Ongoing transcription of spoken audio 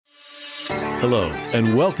Hello,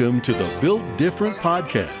 and welcome to the Built Different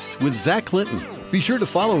podcast with Zach Clinton. Be sure to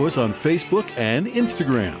follow us on Facebook and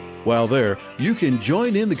Instagram. While there, you can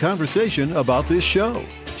join in the conversation about this show.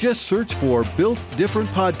 Just search for Built Different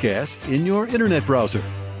Podcast in your internet browser.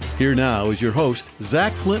 Here now is your host,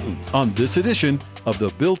 Zach Clinton, on this edition of the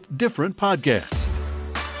Built Different podcast.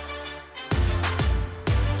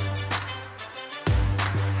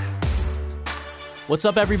 What's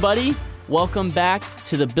up, everybody? Welcome back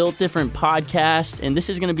to the Built Different podcast, and this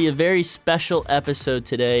is going to be a very special episode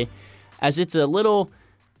today, as it's a little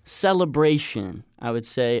celebration, I would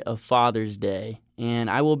say, of Father's Day, and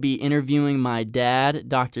I will be interviewing my dad,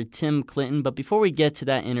 Dr. Tim Clinton. But before we get to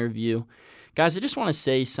that interview, guys, I just want to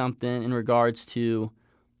say something in regards to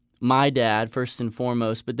my dad, first and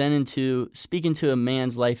foremost, but then into speaking to a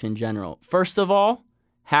man's life in general. First of all,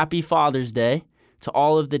 happy Father's Day to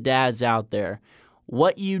all of the dads out there.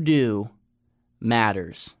 What you do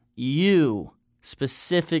matters. You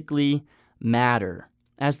specifically matter.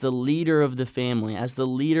 As the leader of the family, as the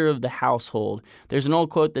leader of the household, there's an old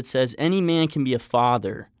quote that says, any man can be a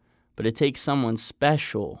father, but it takes someone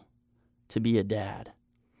special to be a dad.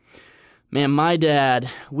 Man, my dad,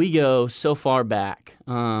 we go so far back.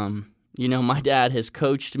 My dad has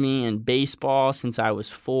coached me in baseball since I was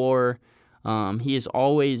 4. He has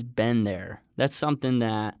always been there. That's something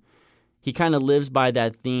that he kind of lives by,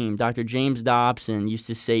 that theme. Dr. James Dobson used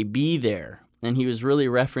to say, be there. And he was really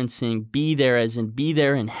referencing be there as in be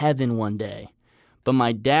there in heaven one day. But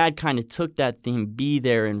my dad kind of took that theme, be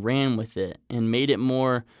there, and ran with it and made it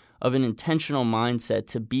more of an intentional mindset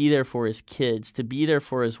to be there for his kids, to be there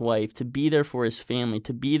for his wife, to be there for his family,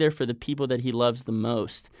 to be there for the people that he loves the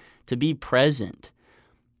most, to be present.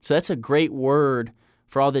 So that's a great word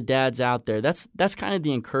for all the dads out there. That's kind of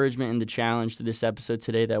the encouragement and the challenge to this episode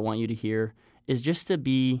today that I want you to hear, is just to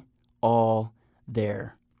be all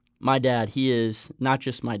there. My dad, he is not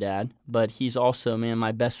just my dad, but he's also,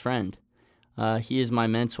 my best friend. He is my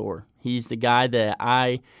mentor. He's the guy that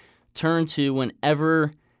I turn to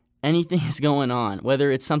whenever anything is going on,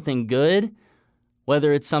 whether it's something good,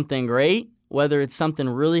 whether it's something great, whether it's something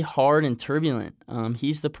really hard and turbulent.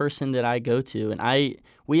 He's the person that I go to, and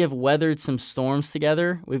we have weathered some storms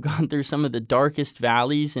together. We've gone through some of the darkest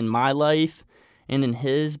valleys in my life and in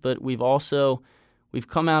his, but we've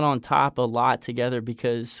come out on top a lot together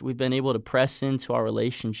because we've been able to press into our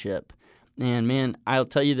relationship. And man, I'll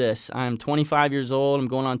tell you this, I'm 25 years old, I'm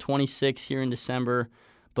going on 26 here in December,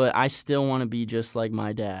 but I still want to be just like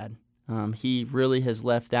my dad. He really has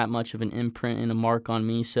left that much of an imprint and a mark on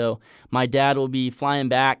me. So my dad will be flying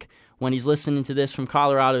back when he's listening to this from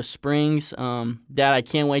Colorado Springs. Dad, I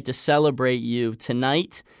can't wait to celebrate you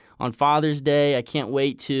tonight on Father's Day. I can't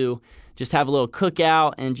wait to just have a little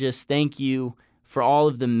cookout and just thank you for all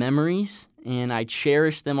of the memories. And I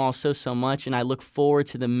cherish them all so much. And I look forward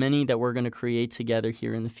to the many that we're going to create together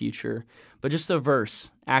here in the future. But just a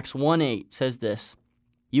verse, Acts 1:8 says this,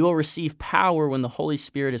 you will receive power when the Holy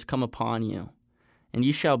Spirit has come upon you, and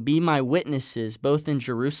you shall be my witnesses both in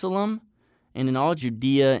Jerusalem and in all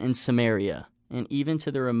Judea and Samaria, and even to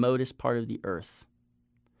the remotest part of the earth.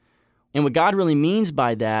 And what God really means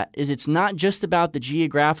by that is it's not just about the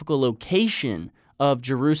geographical location of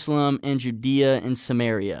Jerusalem and Judea and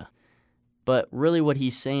Samaria, but really what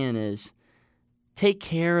he's saying is, take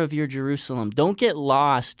care of your Jerusalem. Don't get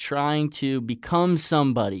lost trying to become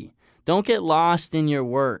somebody. Don't get lost in your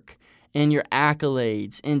work and your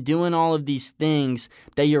accolades and doing all of these things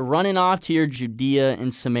that you're running off to your Judea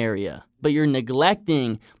and Samaria, but you're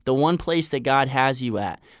neglecting the one place that God has you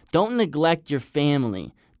at. Don't neglect your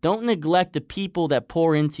family. Don't neglect the people that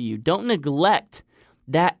pour into you. Don't neglect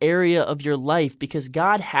that area of your life because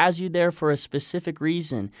God has you there for a specific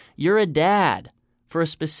reason. You're a dad for a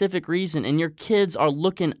specific reason, and your kids are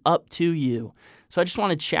looking up to you. So I just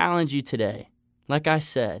want to challenge you today. Like I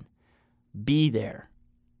said, be there.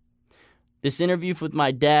 This interview with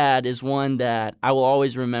my dad is one that I will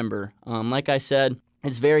always remember. Like I said,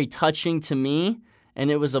 it's very touching to me, and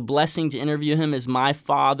it was a blessing to interview him as my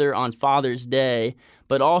father on Father's Day.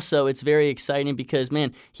 But also, it's very exciting because,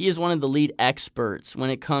 he is one of the lead experts when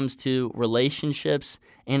it comes to relationships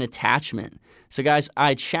and attachment. So, guys,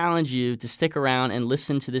 I challenge you to stick around and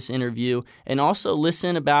listen to this interview and also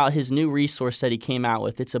listen about his new resource that he came out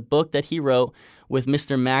with. It's a book that he wrote with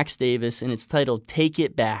Mr. Max Davis, and it's titled Take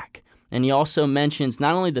It Back. And he also mentions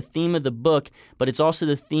not only the theme of the book, but it's also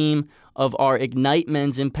the theme of our Ignite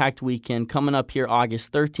Men's Impact Weekend coming up here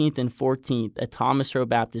August 13th and 14th at Thomas Rowe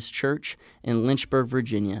Baptist Church in Lynchburg,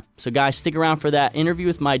 Virginia. So guys, stick around for that interview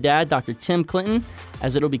with my dad, Dr. Tim Clinton,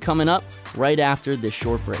 as it'll be coming up right after this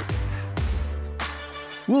short break.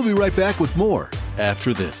 We'll be right back with more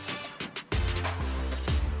after this.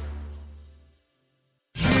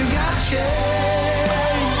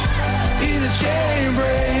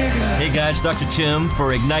 guys, Dr. Tim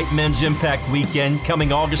for Ignite Men's Impact Weekend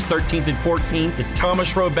coming August 13th and 14th at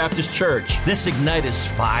Thomas Road Baptist Church. This Ignite is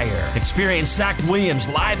fire. Experience Zach Williams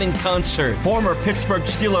live in concert. Former Pittsburgh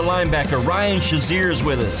Steelers linebacker Ryan Shazier is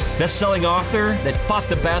with us. Best-selling author that fought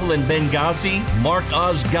the battle in Benghazi, Mark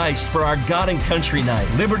Osgeist for our God and Country Night.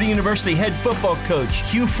 Liberty University head football coach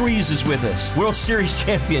Hugh Freeze is with us. World Series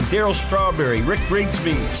champion Darryl Strawberry, Rick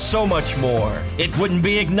Grigsby, so much more. It wouldn't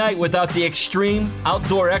be Ignite without the Extreme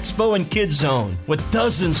Outdoor Expo and Kids Zone with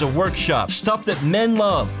dozens of workshops, stuff that men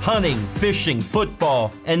love, hunting, fishing,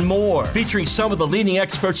 football, and more, featuring some of the leading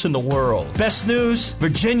experts in the world. Best news,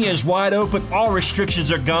 Virginia is wide open, all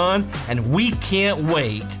restrictions are gone, and we can't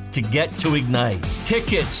wait to get to Ignite.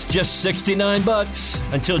 Tickets, just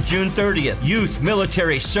 $69 until June 30th. Youth,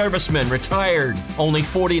 military, servicemen, retired, only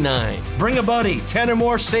 $49. Bring a buddy, 10 or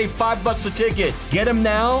more, save $5 a ticket. Get them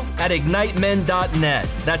now at ignitemen.net.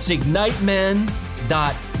 That's ignitemen.net.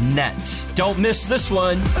 Don't miss this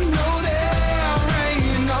one. I know there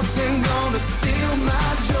ain't nothing gonna steal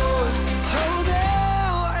my joy. Oh,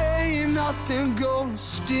 there ain't nothing gonna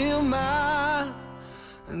steal my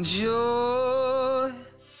joy.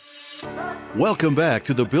 Welcome back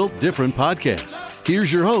to the Built Different podcast.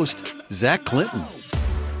 Here's your host, Zach Clinton.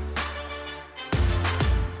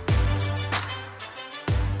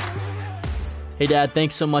 Hey, Dad,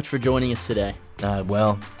 thanks so much for joining us today.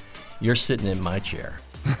 Well, you're sitting in my chair.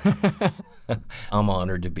 I'm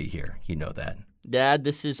honored to be here. You know that. Dad,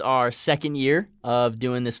 this is our second year of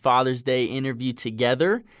doing this Father's Day interview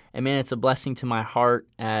together. And man, it's a blessing to my heart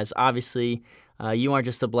as obviously you aren't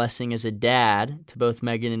just a blessing as a dad to both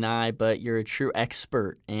Megan and I, but you're a true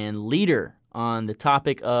expert and leader on the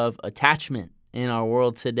topic of attachment in our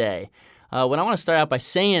world today. What I want to start out by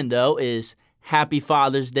saying, though, is Happy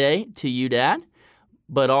Father's Day to you, Dad,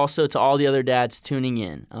 but also to all the other dads tuning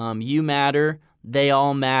in. You matter. They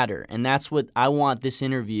all matter. And that's what I want this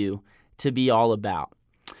interview to be all about.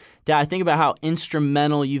 Dad, I think about how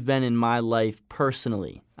instrumental you've been in my life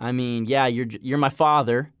personally. I mean, yeah, you're my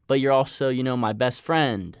father, but you're also, my best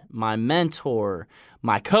friend, my mentor,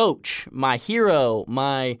 my coach, my hero,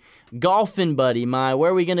 my golfing buddy, my where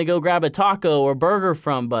are we going to go grab a taco or burger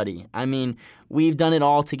from buddy. I mean, we've done it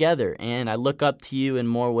all together, and I look up to you in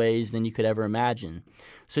more ways than you could ever imagine.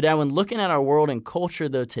 So, Dad, when looking at our world and culture,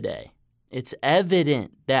 though, today, it's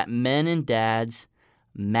evident that men and dads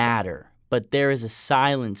matter, but there is a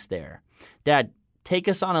silence there. Dad, take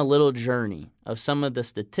us on a little journey of some of the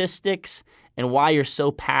statistics and why you're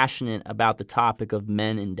so passionate about the topic of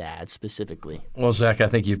men and dads specifically. Well, Zach, I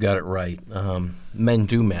think you've got it right. Men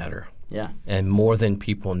do matter. Yeah. And more than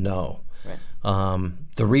people know. Right.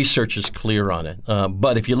 The research is clear on it.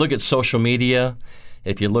 But if you look at social media,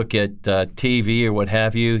 if you look at TV or what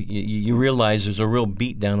have you, you realize there's a real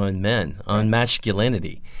beat down on men, on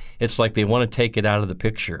masculinity. It's like they want to take it out of the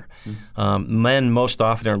picture. Men most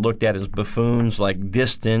often are looked at as buffoons, like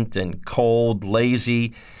distant and cold,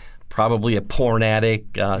 lazy, probably a porn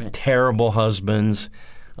addict, terrible husbands,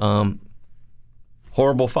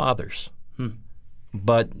 horrible fathers.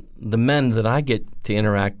 But the men that I get to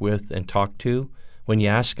interact with and talk to, when you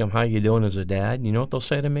ask them, how you doing as a dad, you know what they'll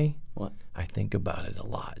say to me? What? I think about it a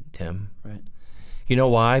lot, Tim. Right. You know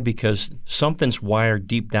why? Because something's wired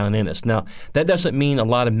deep down in us. Now, that doesn't mean a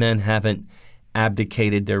lot of men haven't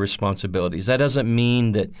abdicated their responsibilities. That doesn't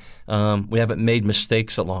mean that we haven't made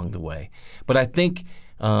mistakes along the way. But I think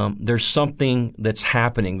there's something that's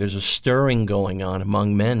happening. There's a stirring going on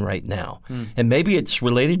among men right now. And maybe it's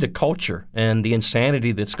related to culture and the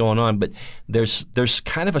insanity that's going on, but there's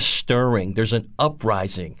kind of a stirring. There's an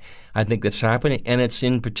uprising, I think, that's happening, and it's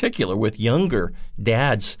in particular with younger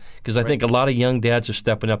dads, because I think a lot of young dads are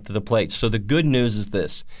stepping up to the plate. So the good news is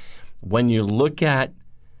this. When you look at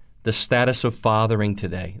the status of fathering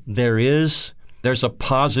today, there's a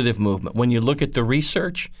positive movement. When you look at the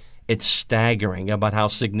research, it's staggering about how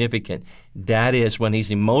significant dad is when he's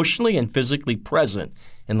emotionally and physically present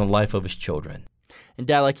in the life of his children. And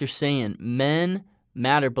Dad, like you're saying, men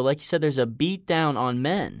matter, but like you said, there's a beat down on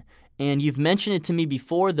men. And you've mentioned it to me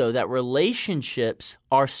before, though, that relationships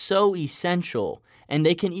are so essential, and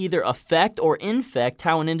they can either affect or infect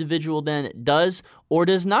how an individual then does or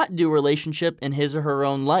does not do relationship in his or her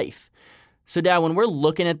own life. So, Dad, when we're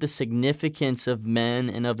looking at the significance of men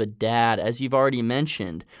and of a dad, as you've already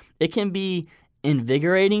mentioned, it can be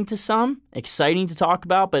invigorating to some, exciting to talk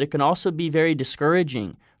about, but it can also be very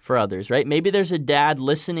discouraging for others, right? Maybe there's a dad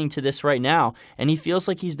listening to this right now, and he feels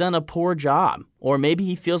like he's done a poor job, or maybe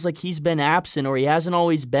he feels like he's been absent or he hasn't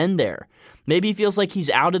always been there. Maybe he feels like he's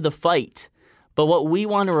out of the fight. But what we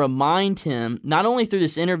want to remind him, not only through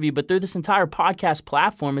this interview, but through this entire podcast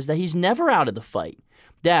platform, is that he's never out of the fight.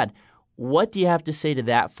 Dad, What do you have to say to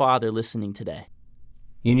that father listening today?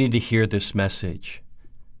 You need to hear this message.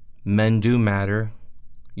 Men do matter.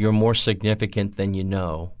 You're more significant than you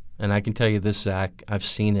know. And I can tell you this, Zach, I've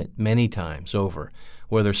seen it many times over,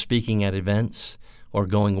 whether speaking at events or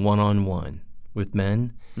going one-on-one with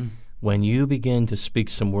men. When you begin to speak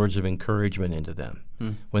some words of encouragement into them,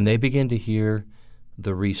 when they begin to hear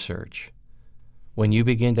the research, when you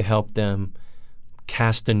begin to help them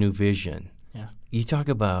cast a new vision, you talk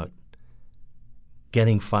about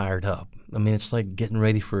getting fired up. I mean, it's like getting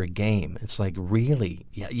ready for a game. It's like, really?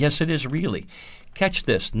 Yes, it is really. Catch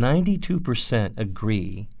this. 92%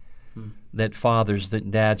 agree that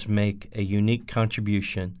dads make a unique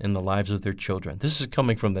contribution in the lives of their children. This is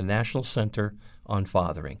coming from the National Center on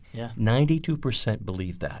Fathering. 92%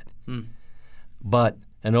 believe that. But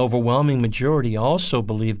an overwhelming majority also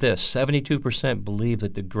believe this. 72% believe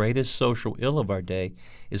that the greatest social ill of our day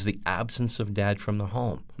is the absence of dad from the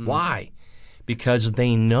home. Why? Because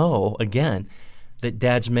they know, again, that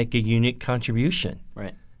dads make a unique contribution.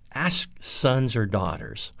 Right. Ask sons or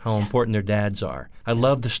daughters how important their dads are. I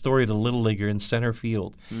love the story of the little leaguer in center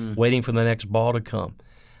field, waiting for the next ball to come.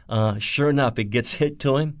 Sure enough, it gets hit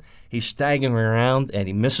to him. He's staggering around, and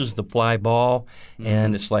he misses the fly ball.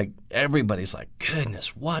 And it's like everybody's like,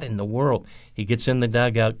 goodness, what in the world? He gets in the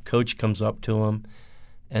dugout. Coach comes up to him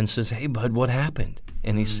and says, hey, bud, what happened?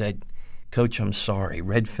 And he said, Coach, I'm sorry,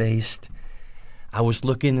 red-faced. I was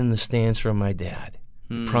looking in the stands for my dad.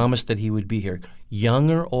 He promised that he would be here.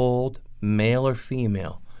 Young or old, male or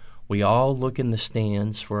female, we all look in the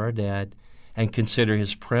stands for our dad and consider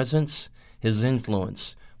his presence, his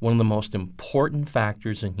influence, one of the most important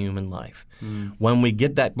factors in human life. When we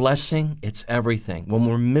get that blessing, it's everything. When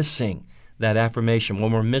we're missing that affirmation,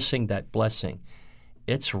 when we're missing that blessing,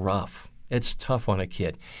 it's rough. It's tough on a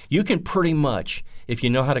kid. You can pretty much, if you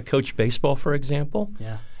know how to coach baseball, for example,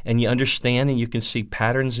 and you understand and you can see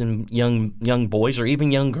patterns in young boys or even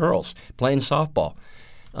young girls playing softball,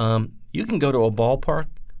 you can go to a ballpark,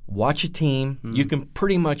 watch a team. You can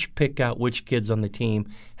pretty much pick out which kids on the team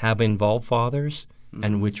have involved fathers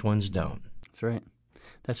and which ones don't. That's right.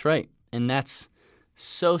 That's right. And that's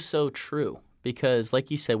so true because, like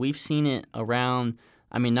you said, we've seen it around,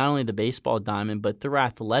 I mean, not only the baseball diamond, but through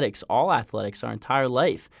athletics, all athletics, our entire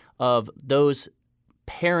life, of those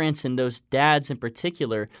parents and those dads in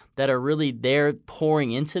particular that are really there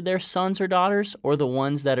pouring into their sons or daughters, or the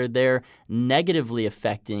ones that are there negatively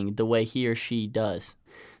affecting the way he or she does.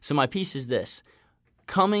 So my piece is this.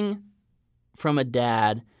 Coming from a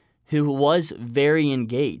dad who was very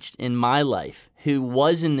engaged in my life, who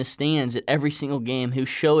was in the stands at every single game, who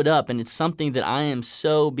showed up, and it's something that I am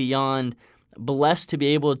so beyond blessed to be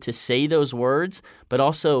able to say those words, but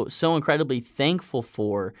also so incredibly thankful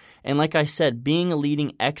for. And like I said, being a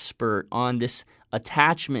leading expert on this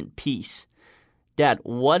attachment piece. Dad,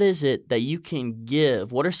 what is it that you can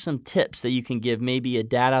give? What are some tips that you can give maybe a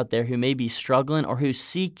dad out there who may be struggling or who's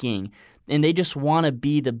seeking, and they just want to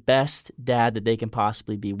be the best dad that they can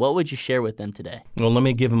possibly be? What would you share with them today? Well, let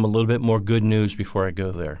me give them a little bit more good news before I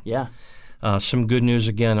go there. Yeah. Some good news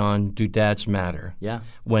again on Do Dads Matter? Yeah.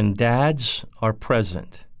 When dads are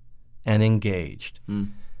present and engaged,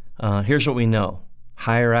 here's what we know.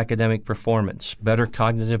 Higher academic performance, better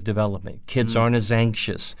cognitive development. Kids aren't as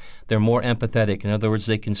anxious. They're more empathetic. In other words,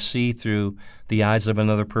 they can see through the eyes of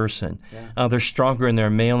another person. Yeah. They're stronger in their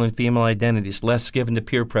male and female identities, less given to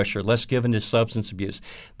peer pressure, less given to substance abuse.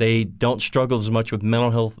 They don't struggle as much with mental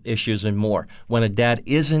health issues and more. When a dad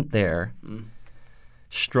isn't there,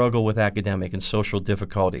 struggle with academic and social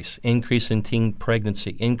difficulties, increase in teen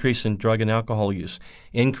pregnancy, increase in drug and alcohol use,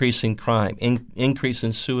 increase in crime, increase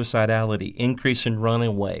in suicidality, increase in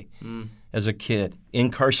runaway as a kid,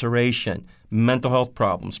 incarceration, mental health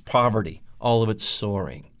problems, poverty, all of it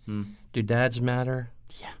soaring. Do dads matter?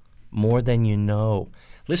 Yeah. More than you know.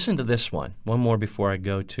 Listen to this one more before I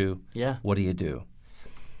go to what do you do?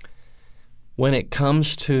 When it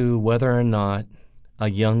comes to whether or not a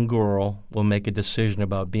young girl will make a decision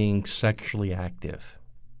about being sexually active,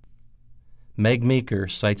 Meg Meeker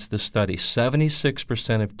cites the study.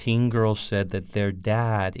 76% of teen girls said that their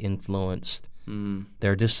dad influenced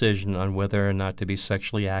their decision on whether or not to be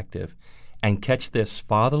sexually active. And catch this,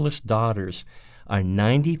 fatherless daughters are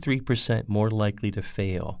 93% more likely to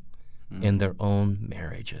fail in their own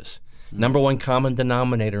marriages. Number one common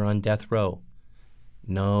denominator on death row,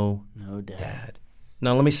 no dad.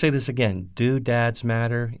 Now, let me say this again. Do dads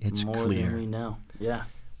matter? It's more clear. Than we know. Yeah.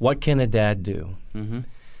 What can a dad do?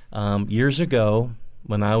 Years ago,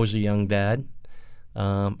 when I was a young dad,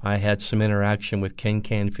 I had some interaction with Ken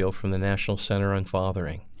Canfield from the National Center on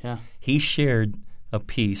Fathering. Yeah. He shared a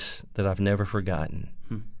piece that I've never forgotten.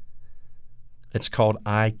 It's called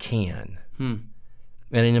I Can. And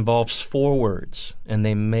it involves 4 words, and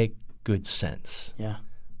they make good sense. Yeah.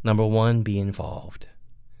 Number 1, be involved.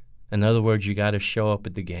 In other words, you got to show up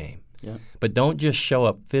at the game. Yeah. But don't just show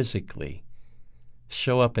up physically.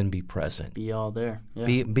 Show up and be present. Be all there.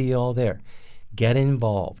 Yeah. Be all there. Get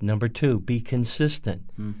involved. Number 2, be consistent.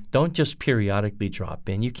 Don't just periodically drop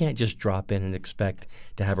in. You can't just drop in and expect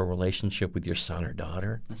to have a relationship with your son or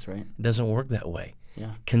daughter. That's right. It doesn't work that way.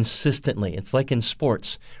 Yeah. Consistently. It's like in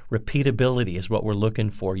sports. Repeatability is what we're looking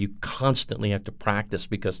for. You constantly have to practice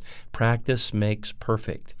because practice makes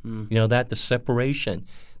perfect. You know that? The separation,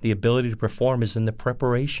 the ability to perform is in the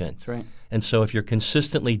preparation. That's right. And so if you're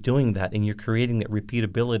consistently doing that and you're creating that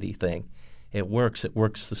repeatability thing, it works. It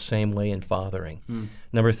works the same way in fathering.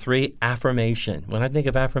 Number 3, affirmation. When I think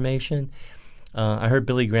of affirmation, I heard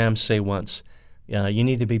Billy Graham say once, you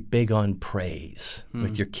need to be big on praise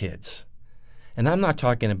with your kids. And I'm not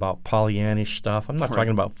talking about Pollyannish stuff. I'm not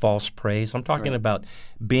talking about false praise. I'm talking about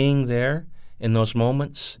being there in those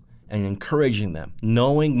moments and encouraging them,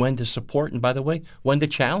 knowing when to support and, by the way, when to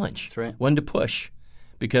challenge, That's right. when to push,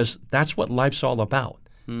 because that's what life's all about.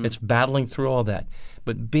 It's battling through all that.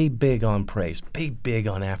 But be big on praise. Be big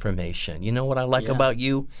on affirmation. You know what I like about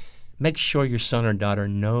you? Make sure your son or daughter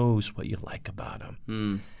knows what you like about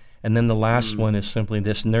them. And then the last one is simply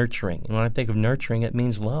this, nurturing. And when I think of nurturing, it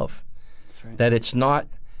means love. That's right. That it's not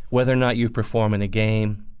whether or not you perform in a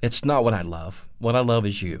game. It's not what I love. What I love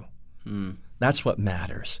is you. That's what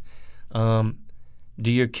matters. Do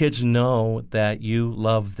your kids know that you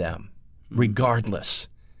love them, regardless?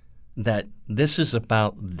 That this is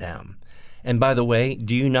about them. And by the way,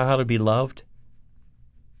 do you know how to be loved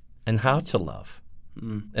and how to love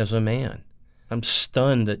as a man? I'm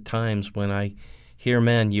stunned at times when I hear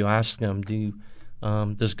men, you ask them,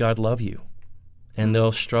 does God love you? And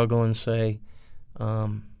they'll struggle and say,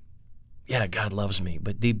 yeah, God loves me.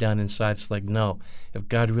 But deep down inside, it's like, no, if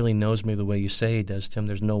God really knows me the way you say he does, Tim,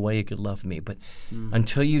 there's no way he could love me. But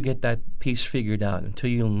until you get that piece figured out, until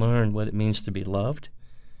you learn what it means to be loved,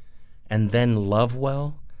 and then love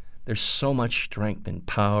well, there's so much strength and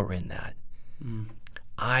power in that.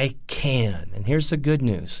 I can. And here's the good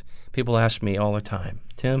news. People ask me all the time,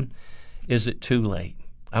 Tim, is it too late?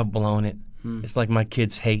 I've blown it. It's like my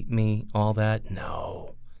kids hate me, all that.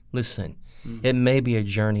 No. Listen, it may be a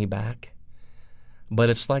journey back, but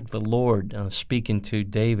it's like the Lord speaking to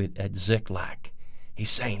David at Ziklag. He's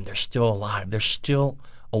saying they're still alive. There's still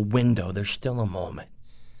a window. There's still a moment.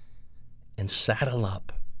 And saddle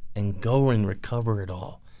up and go and recover it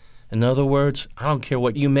all. In other words, I don't care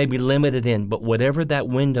what you may be limited in, but whatever that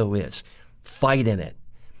window is, fight in it.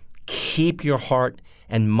 Keep your heart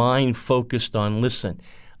and mind focused on, listen,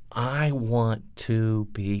 I want to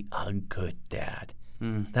be a good dad.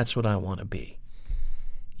 That's what I want to be.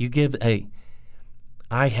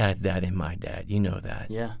 I had that in my dad. You know that.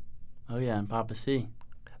 Yeah. Oh, yeah, and Papa C.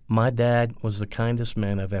 My dad was the kindest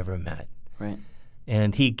man I've ever met. Right.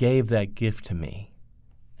 And he gave that gift to me.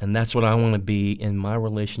 And that's what I want to be in my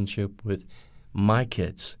relationship with my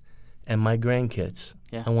kids and my grandkids.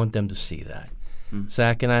 Yeah. I want them to see that.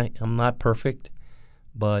 Zach and I'm not perfect,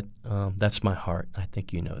 but that's my heart. I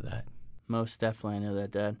think you know that. Most definitely, I know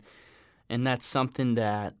that, Dad. And that's something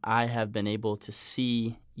that I have been able to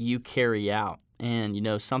see you carry out. And, you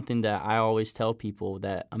know, something that I always tell people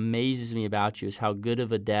that amazes me about you is how good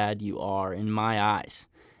of a dad you are in my eyes.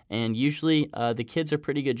 And usually the kids are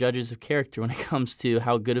pretty good judges of character when it comes to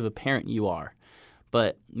how good of a parent you are.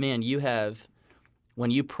 But, man,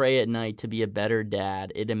 when you pray at night to be a better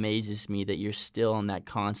dad, it amazes me that you're still on that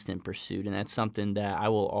constant pursuit. And that's something that I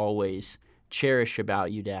will always cherish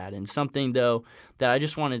about you, Dad. And something, though, that I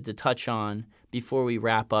just wanted to touch on before we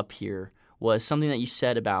wrap up here was something that you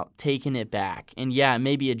said about taking it back. And, yeah, it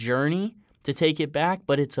may be a journey to take it back,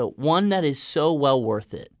 but it's one that is so well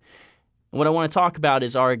worth it. And what I want to talk about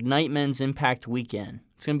is our Ignite Men's Impact Weekend.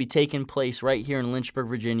 It's going to be taking place right here in Lynchburg,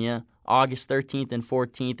 Virginia, August 13th and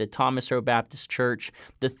 14th at Thomas Rowe Baptist Church.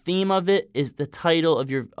 The theme of it is the title of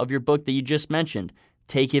your book that you just mentioned,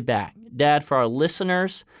 Take It Back. Dad, for our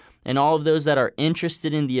listeners and all of those that are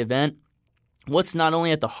interested in the event, what's not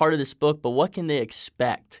only at the heart of this book, but what can they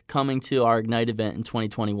expect coming to our Ignite event in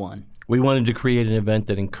 2021? We wanted to create an event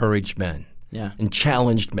that encouraged men and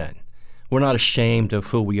challenged men. We're not ashamed of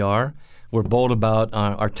who we are. We're bold about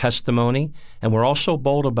our testimony, and we're also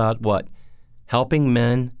bold about what? Helping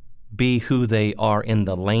men be who they are in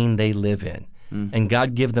the lane they live in. And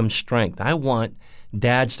God give them strength. I want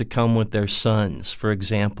dads to come with their sons, for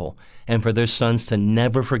example, and for their sons to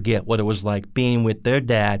never forget what it was like being with their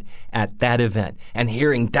dad at that event and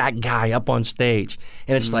hearing that guy up on stage.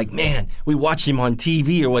 And it's like, man, we watch him on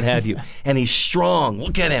TV or what have you, and he's strong.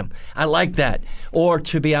 Look at him. I like that. Or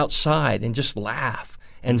to be outside and just laugh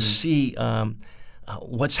and see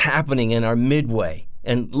what's happening in our midway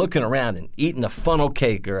and looking around and eating a funnel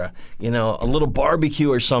cake or a little barbecue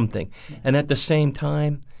or something. And at the same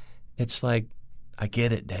time, it's like, I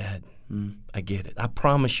get it, Dad. I get it. I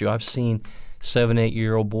promise you, I've seen 7,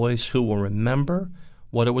 8-year-old boys who will remember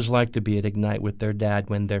what it was like to be at Ignite with their dad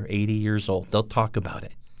when they're 80 years old. They'll talk about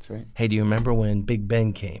it. That's right. Hey, do you remember when Big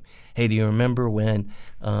Ben came? Hey, do you remember when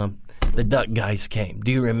the Duck Guys came?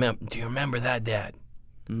 Do you remember that, Dad?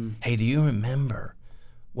 Hey, do you remember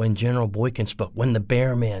when General Boykin spoke, when the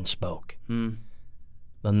Bear Man spoke?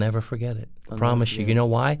 They'll never forget it. I promise you. You know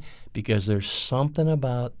why? Because there's something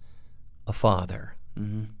about a father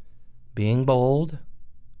being bold,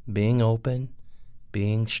 being open,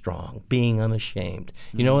 being strong, being unashamed.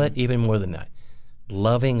 You know what? Even more than that,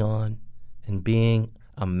 loving on and being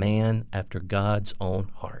a man after God's own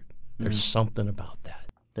heart. There's something about that.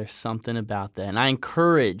 There's something about that. And I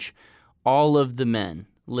encourage all of the men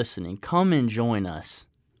listening, come and join us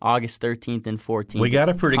August 13th and 14th. We got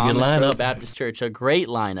a pretty good lineup. Thomas Rowe Baptist Church, a great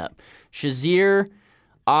lineup. Shazir,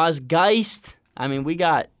 Ozgeist. I mean, we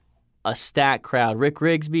got a stacked crowd. Rick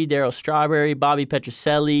Rigsby, Daryl Strawberry, Bobby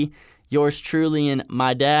Petroselli, yours truly, and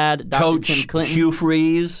my dad, Dr. Coach Tim Clinton. Hugh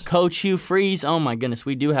Freeze. Coach Hugh Freeze. Oh, my goodness.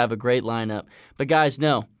 We do have a great lineup. But, guys,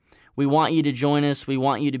 no. We want you to join us. We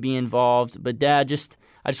want you to be involved. But, Dad,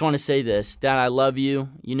 I just want to say this. Dad, I love you.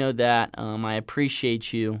 You know that. I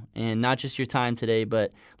appreciate you. And not just your time today,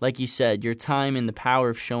 but like you said, your time and the power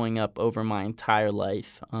of showing up over my entire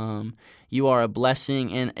life. You are a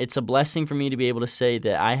blessing, and it's a blessing for me to be able to say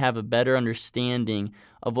that I have a better understanding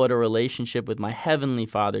of what a relationship with my Heavenly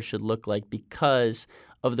Father should look like because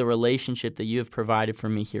of the relationship that you have provided for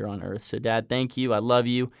me here on earth. So, Dad, thank you. I love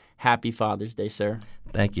you. Happy Father's Day, sir.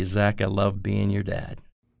 Thank you, Zach. I love being your dad.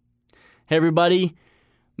 Hey, everybody.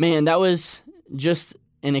 Man, that was just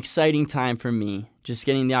an exciting time for me, just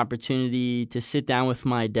getting the opportunity to sit down with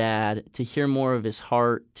my dad, to hear more of his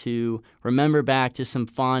heart, to remember back to some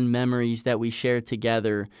fond memories that we shared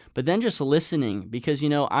together, but then just listening because,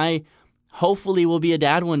 I hopefully will be a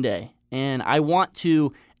dad one day, and I want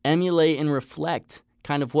to emulate and reflect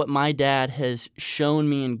kind of what my dad has shown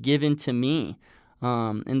me and given to me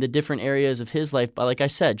in the different areas of his life. But like I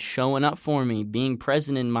said, showing up for me, being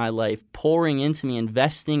present in my life, pouring into me,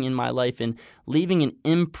 investing in my life, and leaving an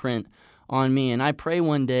imprint on me. And I pray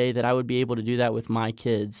one day that I would be able to do that with my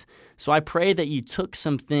kids. So I pray that you took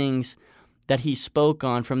some things that he spoke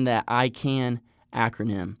on from that I CAN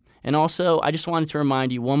acronym. And also, I just wanted to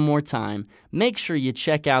remind you one more time, make sure you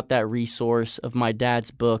check out that resource of my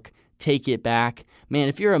dad's book, Take It Back. Man,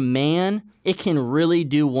 if you're a man, it can really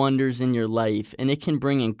do wonders in your life, and it can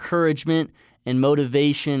bring encouragement and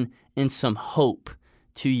motivation and some hope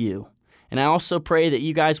to you. And I also pray that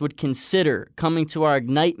you guys would consider coming to our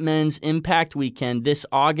Ignite Men's Impact Weekend this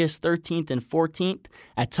August 13th and 14th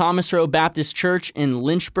at Thomas Rowe Baptist Church in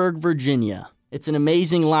Lynchburg, Virginia. It's an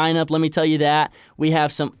amazing lineup, let me tell you that. We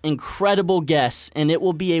have some incredible guests, and it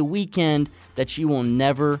will be a weekend that you will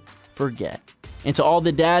never forget. And to all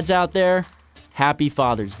the dads out there, happy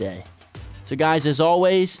Father's Day. So guys, as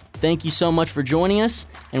always, thank you so much for joining us,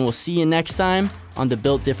 and we'll see you next time on the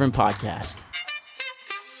Built Different podcast.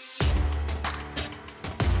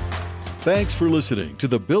 Thanks for listening to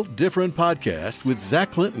the Built Different podcast with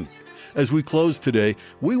Zach Clinton. As we close today,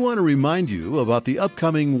 we want to remind you about the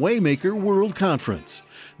upcoming Waymaker World Conference.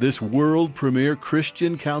 This world premier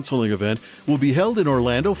Christian counseling event will be held in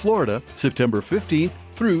Orlando, Florida, September 15th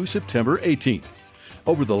through September 18th.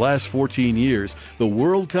 Over the last 14 years, the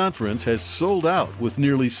World Conference has sold out with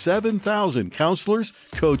nearly 7,000 counselors,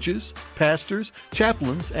 coaches, pastors,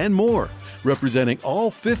 chaplains, and more, representing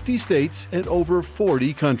all 50 states and over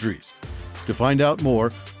 40 countries. To find out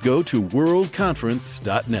more, go to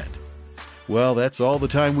worldconference.net. Well, that's all the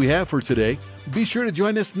time we have for today. Be sure to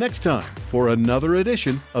join us next time for another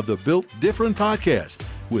edition of the Built Different podcast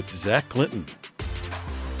with Zach Clinton.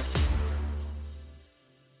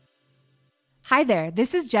 Hi there,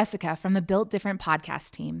 this is Jessica from the Built Different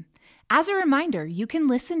podcast team. As a reminder, you can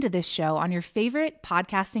listen to this show on your favorite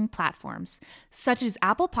podcasting platforms, such as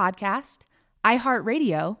Apple Podcast,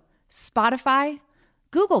 iHeartRadio, Spotify,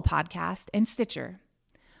 Google Podcast, and Stitcher.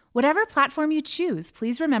 Whatever platform you choose,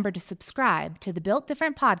 please remember to subscribe to the Built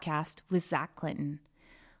Different podcast with Zach Clinton.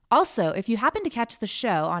 Also, if you happen to catch the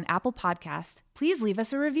show on Apple Podcast, please leave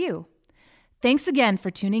us a review. Thanks again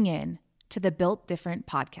for tuning in. to the Built Different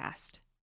podcast.